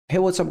Hey,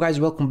 what's up guys,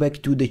 welcome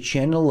back to the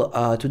channel.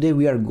 Today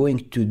we are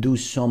going to do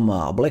some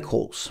black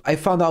holes. I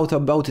found out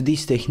about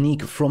this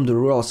technique from the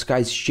Royal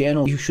Skies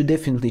channel. You should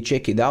definitely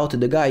check it out.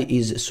 The guy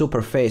is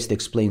super fast,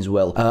 explains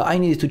well. I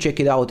needed to check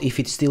it out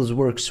if it still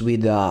works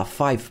with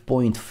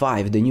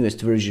 5.5, the newest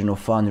version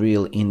of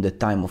Unreal in the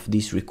time of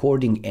this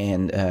recording,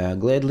 and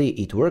gladly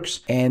it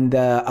works. And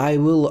I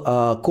will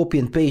copy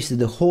and paste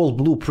the whole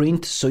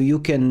blueprint, so you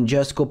can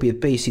just copy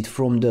and paste it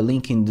from the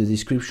link in the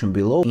description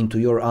below into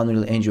your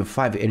Unreal Engine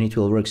 5 and it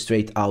will work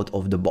straight out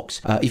of the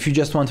box. If you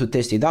just want to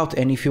test it out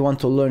and if you want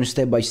to learn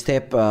step by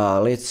step,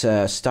 let's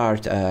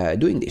start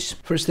doing this.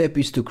 First step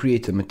is to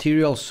create a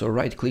material, so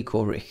right click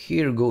over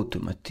here, go to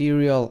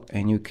material,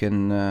 and you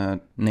can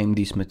name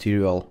this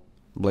material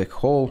black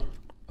hole,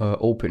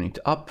 open it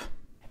up,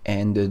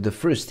 and the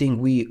first thing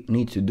we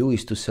need to do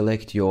is to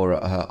select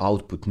your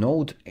output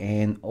node,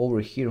 and over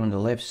here on the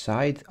left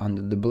side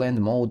under the blend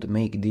mode,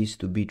 make this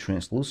to be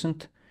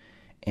translucent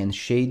and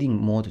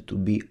shading mode to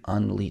be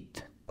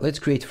unlit. Let's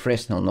create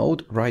Fresnel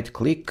node, right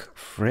click,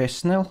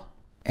 Fresnel,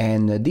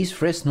 and this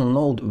Fresnel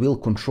node will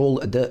control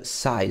the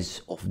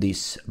size of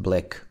this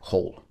black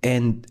hole.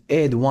 And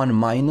add one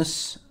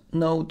minus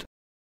node,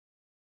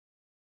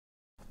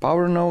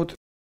 power node,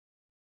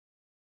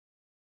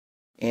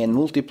 and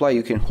multiply.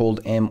 You can hold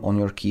M on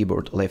your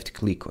keyboard, left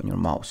click on your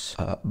mouse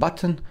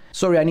button.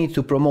 Sorry, I need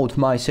to promote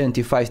my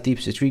 75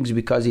 tips and tricks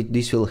because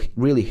this will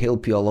really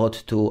help you a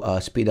lot to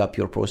speed up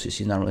your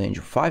process in Unreal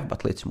Engine 5,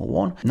 but let's move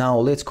on. Now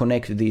let's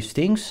connect these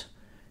things.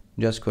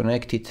 Just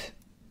connect it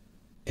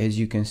as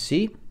you can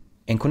see,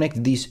 and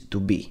connect this to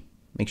B.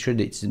 Make sure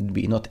that it's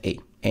B, not A.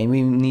 And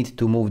we need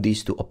to move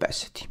this to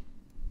opacity.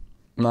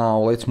 Now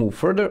let's move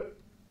further.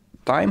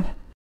 Time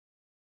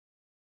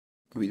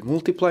with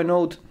multiply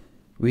node.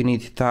 We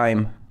need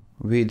time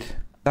with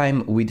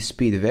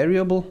speed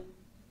variable,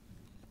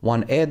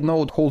 one add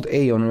node, hold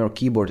A on your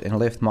keyboard and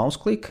left mouse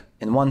click,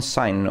 and one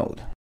sine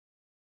node.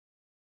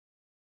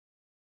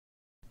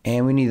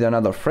 And we need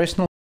another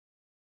Fresnel,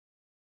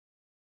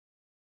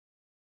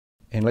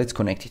 and let's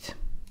connect it.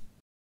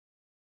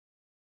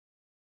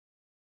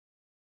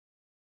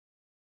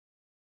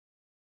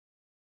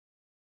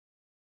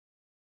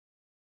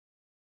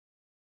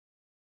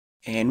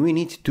 And we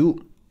need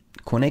to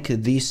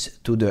connect this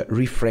to the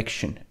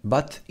refraction,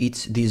 but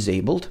it's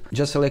disabled.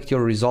 Just select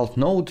your result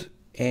node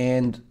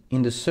and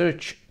in the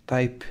search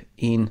type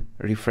in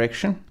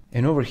refraction,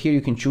 and over here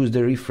you can choose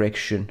the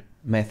refraction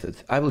method.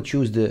 I will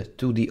choose the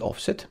 2D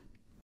offset,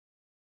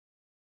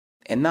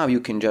 and now you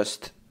can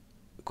just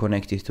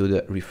connect it to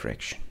the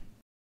refraction,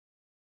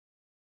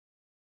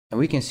 and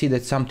we can see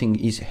that something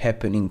is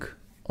happening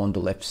on the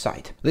left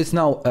side. Let's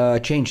now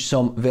change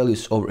some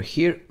values over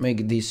here.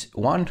 Make this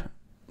 1.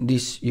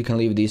 This, you can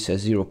leave this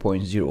as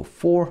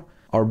 0.04,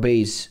 our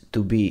base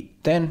to be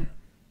 10,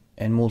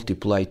 and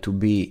multiply to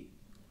be,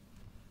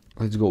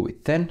 let's go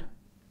with 10.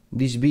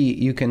 This B,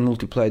 you can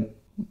multiply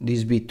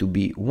this B to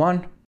be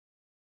 1,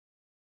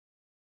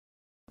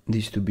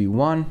 this to be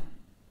 1,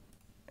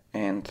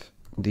 and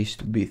this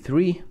to be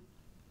 3.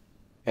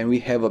 And we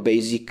have a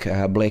basic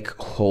black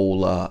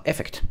hole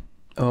effect.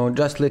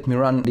 Just let me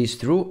run this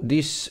through.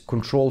 This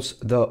controls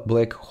the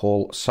black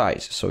hole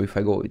size. So if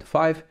I go with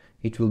 5,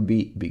 it will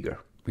be bigger.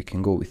 We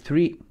can go with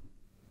 3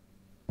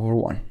 or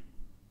 1.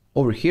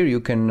 Over here you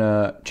can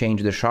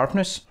change the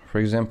sharpness. For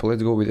example,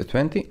 let's go with the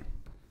 20.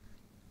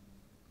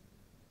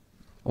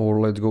 Or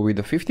let's go with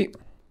the 50.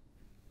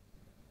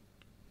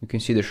 You can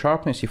see the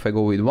sharpness. If I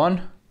go with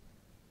 1,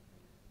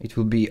 it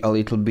will be a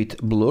little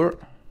bit blur.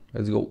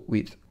 Let's go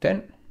with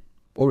 10.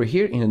 Over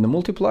here in the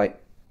multiply,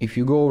 if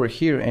you go over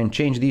here and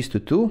change this to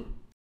 2,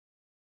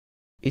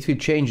 it will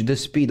change the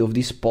speed of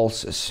these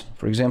pulses.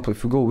 For example,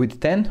 if you go with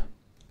 10,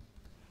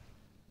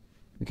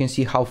 you can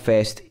see how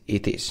fast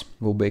it is.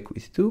 Go back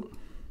with 2.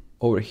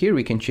 Over here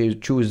we can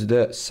choose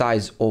the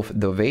size of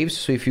the waves.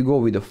 So if you go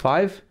with a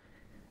 5,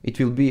 it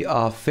will be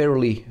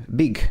fairly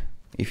big.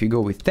 If you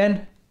go with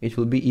 10, it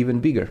will be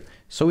even bigger.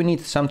 So we need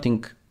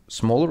something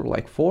smaller,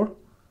 like 4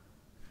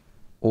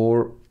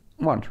 or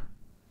 1.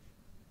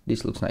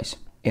 This looks nice.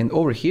 And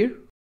over here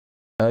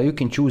you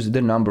can choose the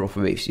number of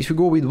waves. If you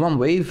go with 1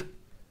 wave,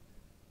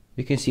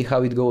 you can see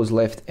how it goes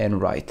left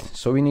and right.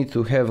 So we need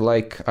to have,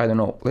 like, I don't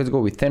know, let's go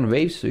with 10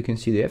 waves so you can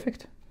see the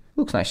effect.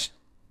 Looks nice.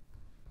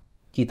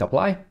 Hit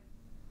apply.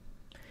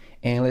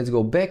 And let's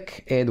go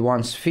back, add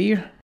 1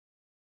 sphere.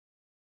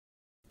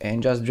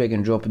 And just drag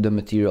and drop the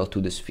material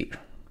to the sphere.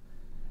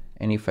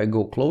 And if I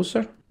go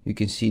closer, you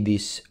can see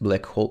this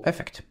black hole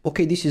effect.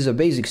 Okay, this is a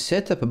basic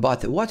setup,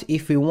 but what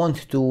if we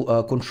want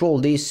to control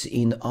this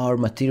in our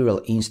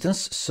material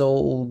instance?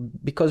 So,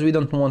 because we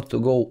don't want to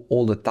go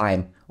all the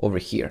time over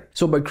here.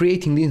 So by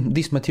creating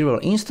this material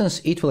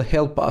instance, it will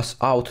help us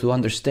out to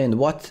understand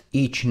what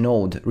each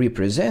node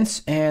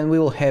represents, and we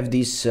will have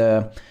this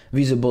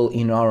visible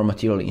in our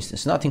material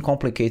instance. Nothing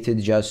complicated,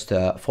 just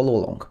follow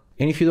along.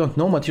 And if you don't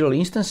know material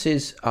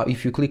instances,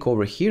 if you click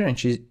over here and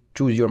choose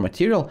your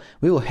material,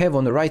 we will have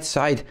on the right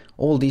side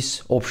all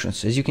these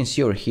options. As you can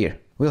see over here,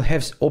 we'll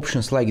have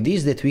options like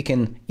this that we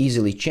can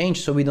easily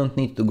change, so we don't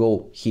need to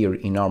go here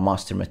in our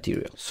master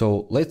material.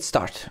 So let's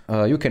start.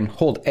 You can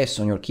hold S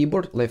on your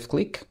keyboard, left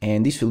click,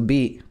 and this will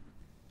be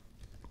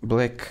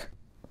black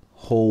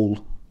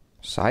hole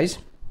size.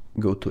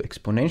 Go to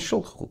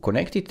exponential,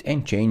 connect it,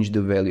 and change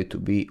the value to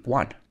be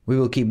 1. We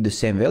will keep the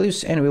same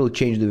values, and we will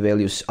change the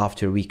values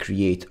after we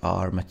create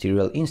our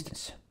material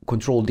instance.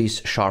 Control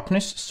this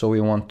sharpness, so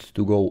we want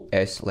to go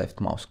S,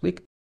 left mouse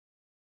click.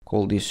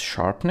 Call this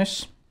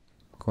sharpness,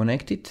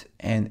 connect it,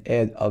 and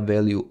add a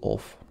value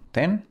of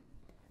 10.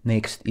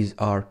 Next is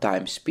our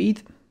time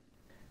speed.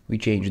 We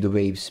change the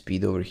wave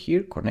speed over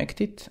here,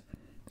 connect it,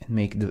 and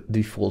make the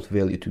default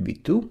value to be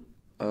 2.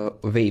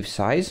 Wave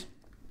size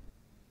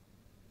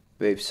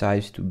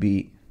to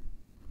be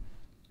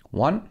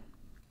 1.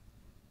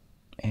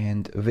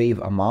 And wave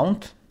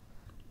amount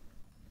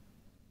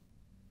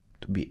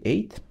to be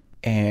 8.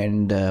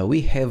 And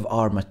we have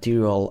our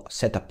material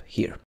setup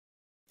here.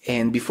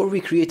 And before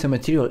we create a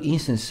material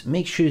instance,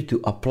 make sure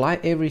to apply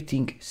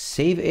everything,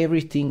 save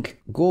everything,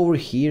 go over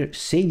here,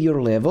 save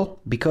your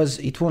level, because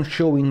it won't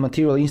show in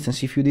material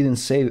instance if you didn't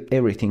save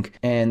everything.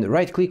 And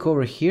right click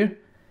over here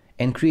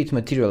and create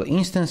material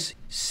instance,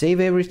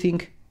 save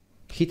everything,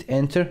 hit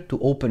enter to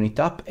open it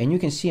up, and you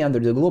can see under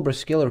the global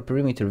scalar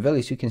perimeter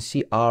values, you can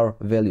see our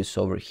values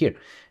over here.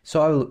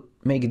 So I will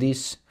make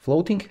this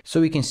floating so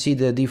we can see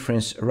the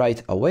difference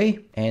right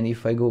away. And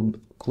if I go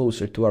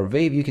closer to our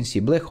wave, you can see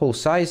black hole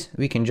size.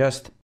 We can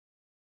just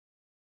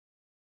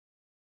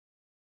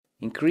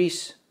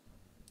increase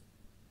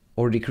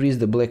or decrease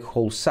the black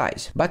hole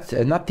size, but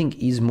nothing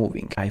is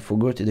moving. I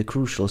forgot the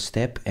crucial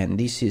step, and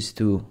this is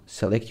to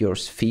select your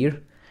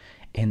sphere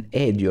and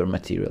add your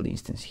material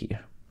instance here.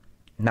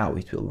 Now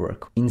it will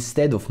work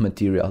instead of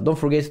material. Don't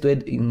forget to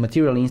add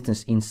material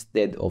instance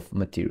instead of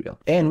material.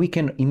 And we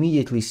can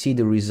immediately see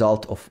the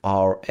result of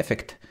our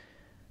effect.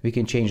 We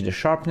can change the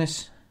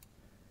sharpness,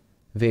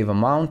 wave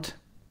amount,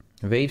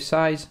 wave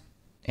size,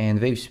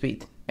 and wave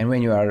speed. And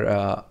when you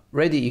are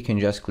ready, you can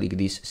just click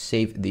this,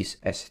 save this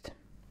asset.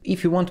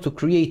 If you want to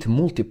create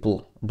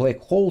multiple black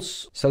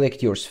holes,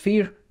 select your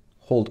sphere,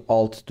 hold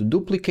Alt to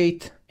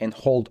duplicate, and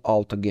hold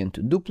Alt again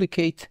to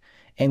duplicate.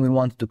 And we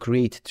want to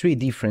create 3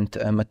 different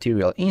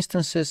material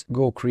instances.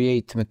 Go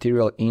create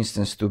material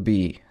instance to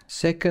be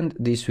second.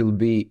 This will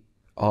be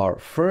our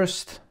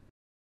first.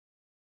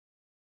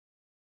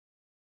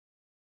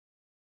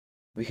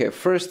 We have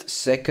first,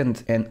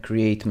 second, and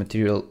create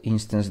material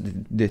instance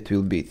that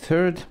will be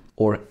third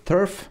or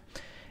turf,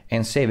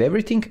 and save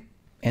everything.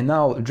 And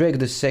now drag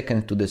the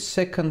second to the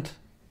second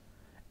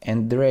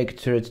and drag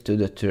third to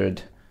the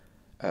third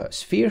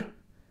sphere.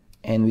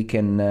 And we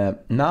can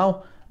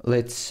now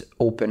let's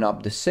open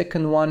up the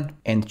second one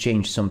and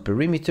change some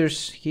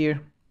perimeters here.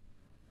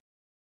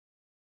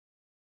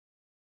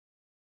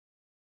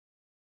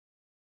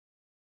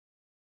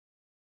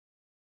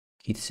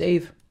 Hit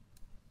save,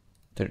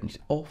 turn it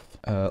off.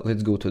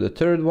 Let's go to the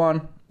third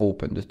one,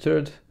 open the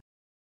third.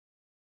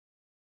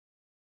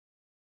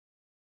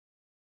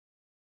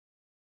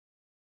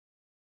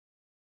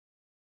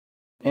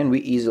 And we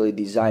easily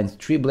designed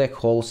 3 black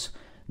holes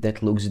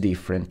that looks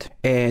different.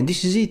 And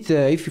this is it.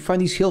 If you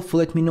find this helpful,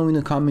 let me know in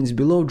the comments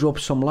below, drop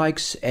some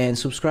likes and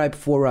subscribe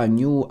for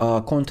new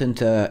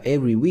content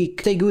every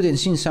week. Stay good and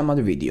see you in some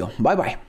other video. Bye bye.